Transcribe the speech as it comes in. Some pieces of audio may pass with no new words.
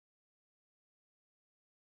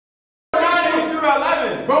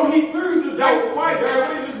Bro, he threw the dice twice, bro. What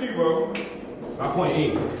did this do, bro?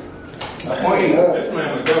 5.8. 5.8. This man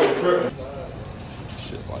was tripping.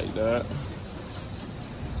 Shit like that.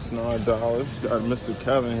 It's $9. Got Mr.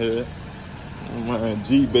 Kevin here. My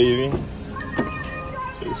G baby.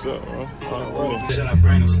 Say what's up, bro. Shit, I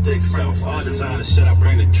bring them sticks out. All designer shit, I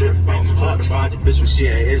bring the drip out. Hard to find your bitch when she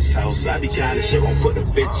at his house. I be kind of shit, won't put the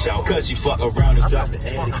bitch out. Cause she fuck around and drop the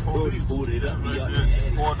attic. Booty booted up, me up.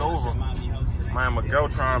 Pulled over. Man, Miguel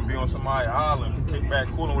trying to be on somebody's island. Kick back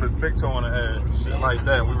cooling with his big toe in the head. Shit like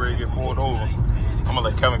that. We ready to get pulled over. I'm gonna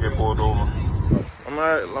let Kevin get pulled over.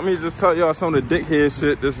 Alright, let me just tell y'all some of the dickhead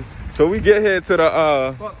shit. So we get here to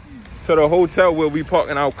the hotel where we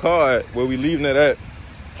parking our car at, where we leaving it at.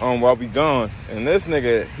 While we gone, and this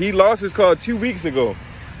nigga, he lost his car 2 weeks ago,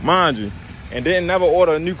 mind you, and then never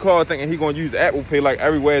order a new car thinking he gonna use Apple Pay like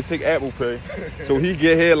everywhere take Apple Pay. So he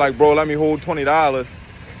get here like, bro, let me hold $20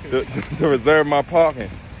 to reserve my parking.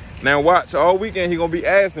 Now watch, all weekend he gonna be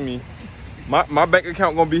asking me, my bank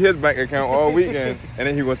account gonna be his bank account all weekend, and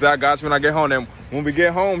then he gonna say, I got you when I get home. Then when we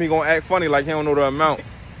get home, he gonna act funny like he don't know the amount.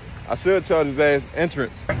 I should charge his ass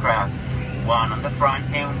entrance. One on the front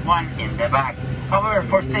and one in the back. However,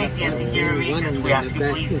 for safety and security reasons, we ask you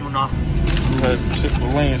please do not.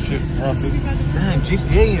 Chick-fil-A and shit, brothers. Damn,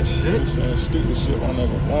 GTA and shit. I'm saying stupid shit on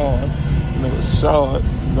nigga one. Nigga short.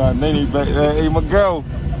 Got Nanny back there. Hey, my girl.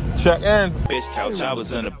 Check in. Bitch couch, I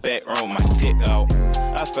was in the back room, my dick out.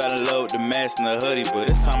 I fell in love with the mask and the hoodie, but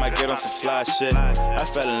this time I get on some fly shit. I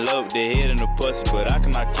fell in love with the head and the pussy, but I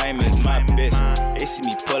cannot claim it as my bitch. They see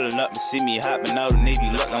me pulling up and see me hopping out and they be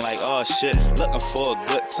looking like, oh shit. Looking for a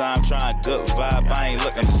good time, trying good vibe, I ain't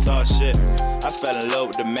looking to start shit. I fell in love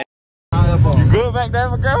with the mask. You good back there,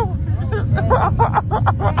 my girl?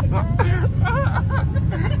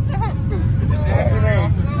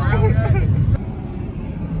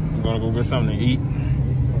 I'm gonna go get something to eat.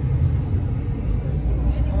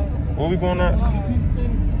 Where we going at? I'm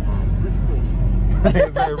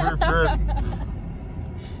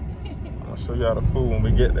gonna show y'all the food when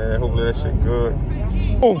we get there. Hopefully that shit good.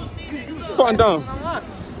 Oh, fucking dumb.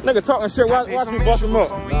 Nigga talking shit, watch me bust him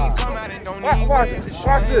up. Watch this.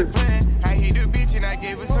 Watch this.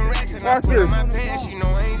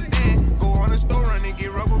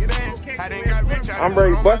 I'm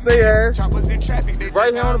ready to bust their ass.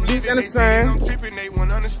 Right here on the beach in the sand.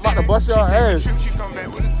 About to bust y'all ass.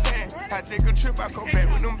 I take a trip, I come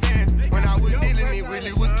back with them pants. When I was dealing, it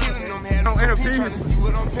really was killing them. Had them trying to see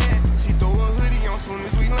what I'm paying. She throw a hoodie on soon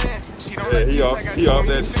as we land. She don't like he off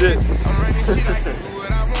that shit. I'm running shit, I can do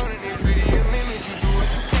what I want, and it's really a limit. You do what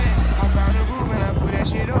you can. I found a groove and I put that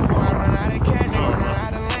shit up before I run out of cash and run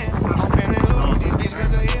out of land. I fell in love with this bitch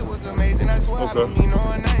cause her head was amazing. I swear I don't need no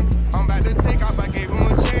one night. I'm about to take off, I gave him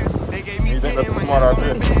a chance. They gave me 10 when I was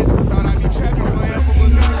on bands. Thought I'd be trapping forever,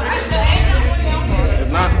 but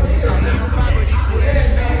not.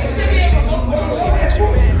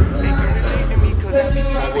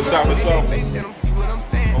 What's up, what's up?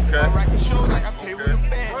 Okay.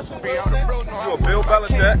 You a Bill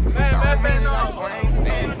Belichick? Man, no.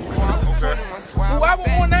 Okay. Whoever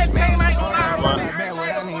won that team ain't gonna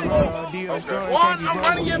Juan, I'm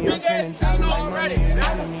running your big ass team already.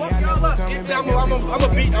 I'm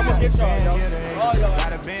gonna get y'all.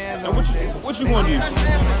 What you gonna do?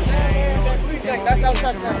 That's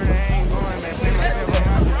outside.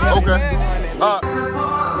 Okay.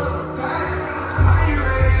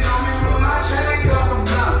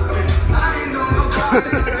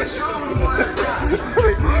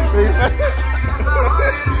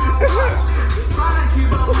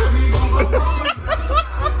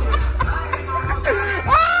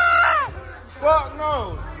 Fuck no.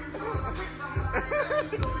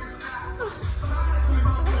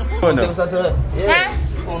 Huh?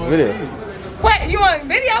 Video. What? You want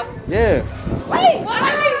video? Yeah. Wait, what?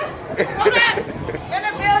 Okay. In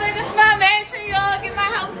the building, this is my mansion, y'all. Get my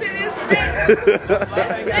house to this bitch.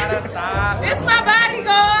 This my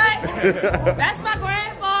bodyguard. That's my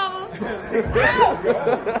grandfather.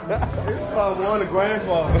 One the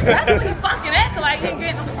grandfather. That's what he fucking acting like. He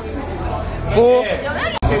getting. Cool.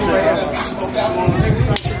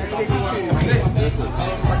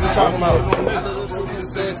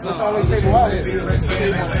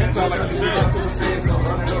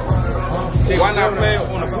 Why not play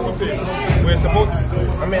on the football field? We're supposed to.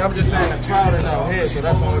 I mean, I'm just saying the crowd is out here, so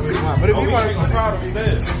that's the only reason why. But if you want to be proud of me,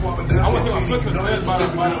 I want you to flip the fence by the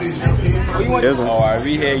Alright,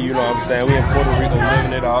 we here, you know what I'm saying? We in Puerto Rico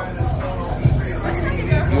living it up.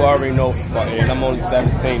 You already know, and I'm only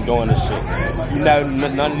 17 doing this shit, man. You know,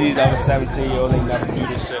 none of these other 17-year-olds ain't never do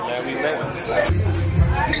this shit, man. We living.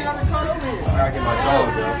 I gotta get my dog,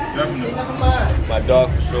 bro. Definitely. My dog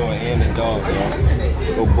for sure, and the dog, yo.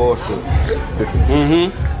 No bullshit.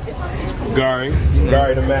 Gary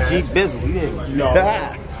the man. G Bizzle, you didn't. No.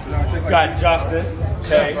 Got Justin.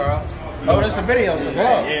 Okay. Oh, that's a video, so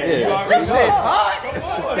vlog. Yeah.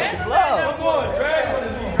 Come on, Drag.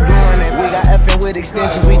 We got effing with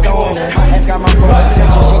extensions, we throwing it. Ask got my full attention,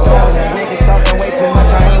 she throwing it. Niggas talking way too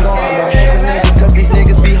much, I ain't going there. Hate niggas, cause these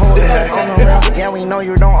niggas be holding it. On them real, yeah, we know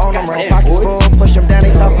you don't own them real. Pockets full, push them down,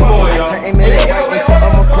 they stop pulling back. Turn a million right into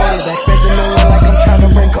I'm a quarterback. Spend a million like I'm trying to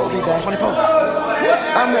bring Kobe back. 24.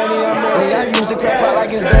 I'm ready. I use the crap out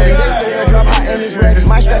like it's ready. They say the drop hot and it's ready.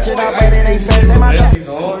 Might stretch it out, but it ain't fast. Say my back.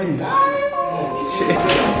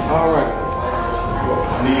 Alright.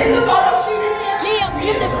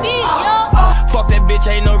 Flip the beat, yo. Fuck that bitch,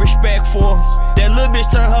 ain't no respect for her. That little bitch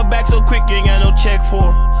turn her back so quick, you ain't got no check for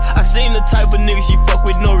her. I seen the type of nigga she fuck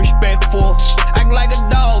with, no respect for her. Act like a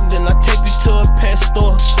dog, then I take you to a pet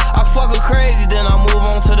store. I fuck her crazy, then I move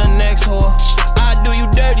on to the next whore. I do you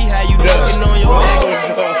dirty, how you looking on your neck.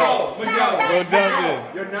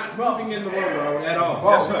 You're not sleeping in the room, bro, at all.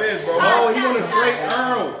 Yes, you is, bro. Oh, he want a straight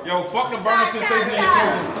Earl. Yo, fuck the burner sensation in your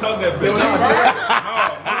throat. Just tug that bitch. No,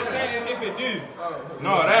 I'm saying if it do.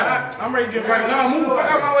 No, that. I'm ready to get right now. Move the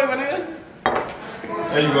fuck out my way, my nigga.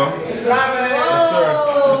 There you go. Yes, sir.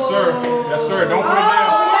 Yes, sir. Yes, sir. Don't put it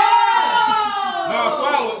down. No,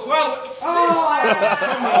 swallow it. Swallow it.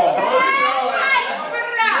 Come on, bro.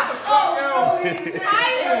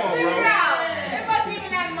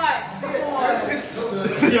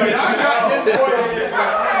 Yo, y'all got this boy.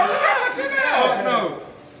 No.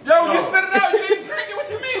 Yo, you spit it out. You didn't drink it. What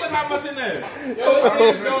you mean? Look how much in there. Yo,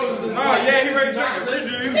 nah, yeah, he ready to drink it.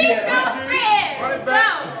 He's still spitting. Run it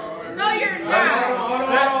back. No, you're not.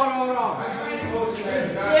 Hold on.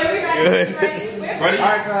 Yeah, we ready. Ready? All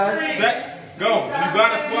right, guys. Set. Go. You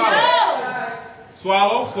gotta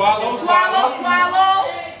swallow. No. Swallow.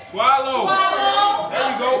 Swallow. There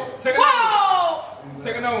you go. Take a nose.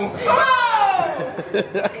 Take a nose.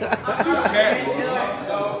 Okay.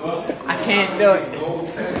 I can't do it.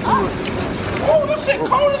 Oh, this shit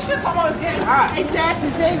cold as shit. Someone's getting hot. Exactly.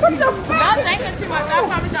 What the fuck? Y'all thinking too much. I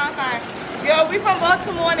promise y'all fine. Yo, we from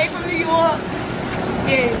Baltimore and they from New York.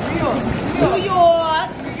 Yeah, New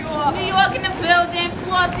York in the building.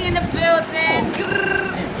 Pussy in the building.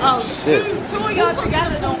 Oh, shit. Two of y'all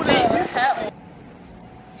together don't fit. What's happening?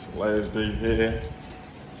 It's the last day here.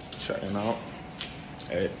 Checking out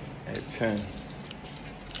at 10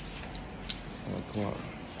 o'clock.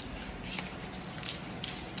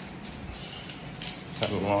 Had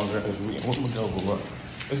a long ass weekend. What we go for what?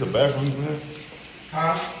 It's a bathroom in there?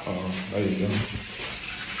 Huh? Oh, there you go.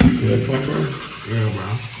 Yeah, comfort? Yeah, bro.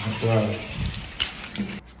 That's right.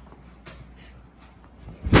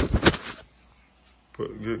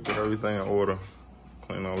 Get everything in order.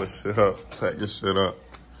 Clean all this shit up. Pack this shit up.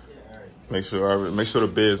 Make sure the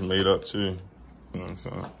bed's made up too. You know what I'm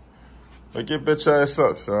saying? But get bitch ass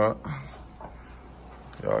up,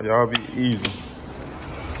 y'all. Y'all be easy.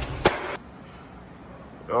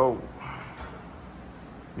 Yo.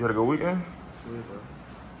 You had a good weekend? Yeah, bro.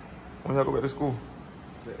 When y'all go back to school?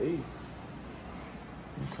 The 8th.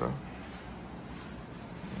 Okay.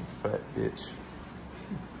 Fat bitch.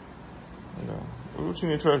 Yeah. What you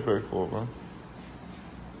need a trash bag for, bro?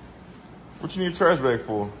 What you need a trash bag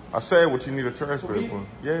for? I said what you need a trash bag for.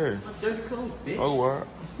 Yeah. Dirty clothes, bitch. Oh, what?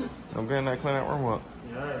 I'm getting that clean that room up.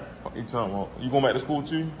 Yeah. What you talking about? You going back to school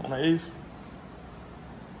too on the 8th?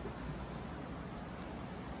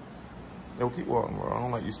 Yo, keep walking, bro. I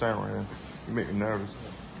don't like you standing right here. You make me nervous.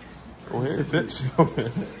 Go ahead, bitch.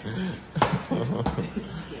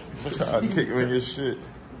 I'm trying to kick him in your shit.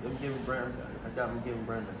 I'm giving Brandon. I got him giving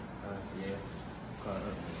Brandon. Yeah.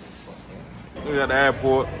 We at the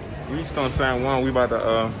airport. We reached on San Juan. We about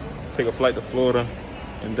to take a flight to Florida,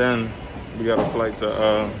 and then we got a flight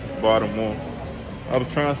to Baltimore. I was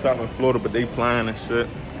trying to stop in Florida, but they flying and shit.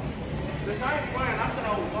 They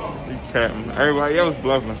capping. Everybody else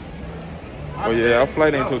bluffing. Oh yeah, our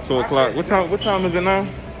flight ain't till 2 o'clock. What time is it now?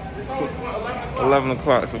 11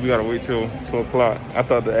 o'clock. So we gotta wait till 2 o'clock. I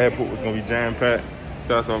thought the airport was gonna be jam packed,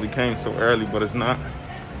 so that's why we came so early, but it's not.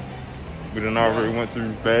 We done already went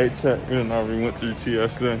through bag check. We done already went through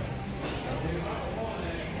TSA.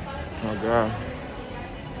 Oh God.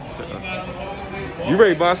 You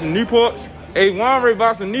ready to buy some Newports? Hey, Juan ready to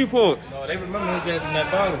buy some Newports? No, they remember his ass in that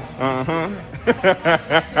bottle.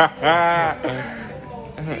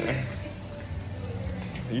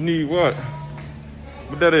 You need what?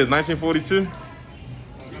 What that is, 1942?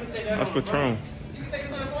 That's Patron.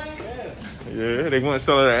 Yeah, they wouldn't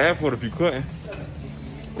sell it at the airport if you couldn't.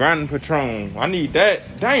 Grinding Patron. I need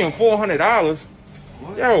that. Damn, $400.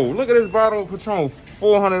 Yo, look at this bottle of Patron,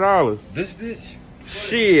 $400. This bitch?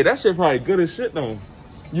 Shit, that shit probably good as shit though.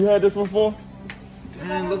 You had this before?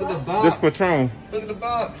 Man, look at the box. This Patron. Look at the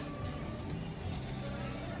box.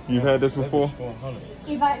 You've had this before? No,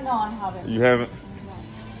 I haven't. You haven't?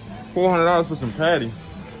 $400 for some patty.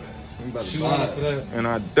 I'm about to buy it. And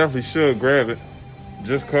I definitely should grab it.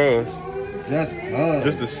 Just cause.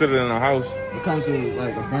 Just to sit it in the house. It comes with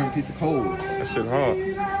like a burnt piece of coal. That shit hard.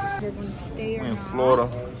 We're in Florida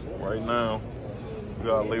right now. We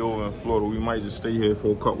got a layover in Florida. We might just stay here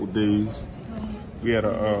for a couple days. We had a,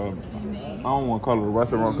 I don't want to call it a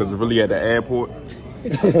restaurant because it's really at the airport.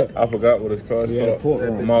 I forgot what it's called. It's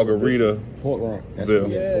called Margarita. Port run. A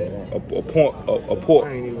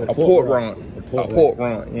port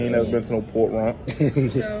run. You ain't never been to no port run.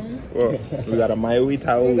 We got a Maui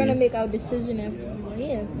Taui. We're gonna make our decision after we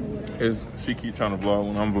live. She keep trying to vlog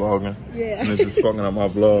when I'm vlogging. Yeah. And it's just fucking up my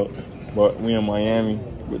vlog. But we in Miami.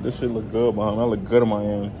 But this shit look good behind me. I look good in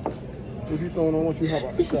Miami. What you throwing on once you hop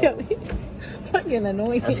out the shop? Fucking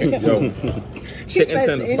annoying. Yo, chicken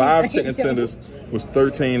tenders, 5 chicken tenders was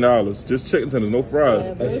 $13. Just chicken tenders, no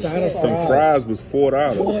fries. Some fries was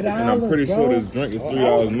 $4. And I'm pretty sure this drink is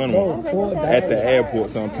 $3 minimum at the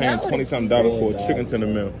airport. So I'm paying $20-something for a chicken tender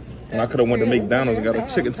meal. And I could have went to McDonald's and got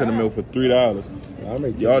a chicken tender meal for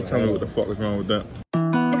 $3. Y'all tell me what the fuck is wrong with that.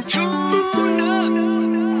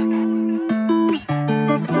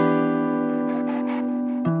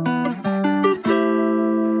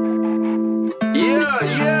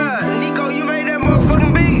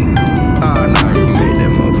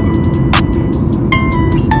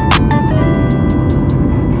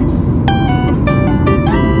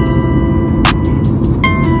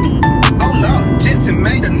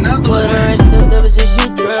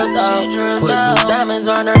 Put diamonds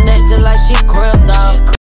on her neck just like she crimped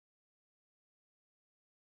out.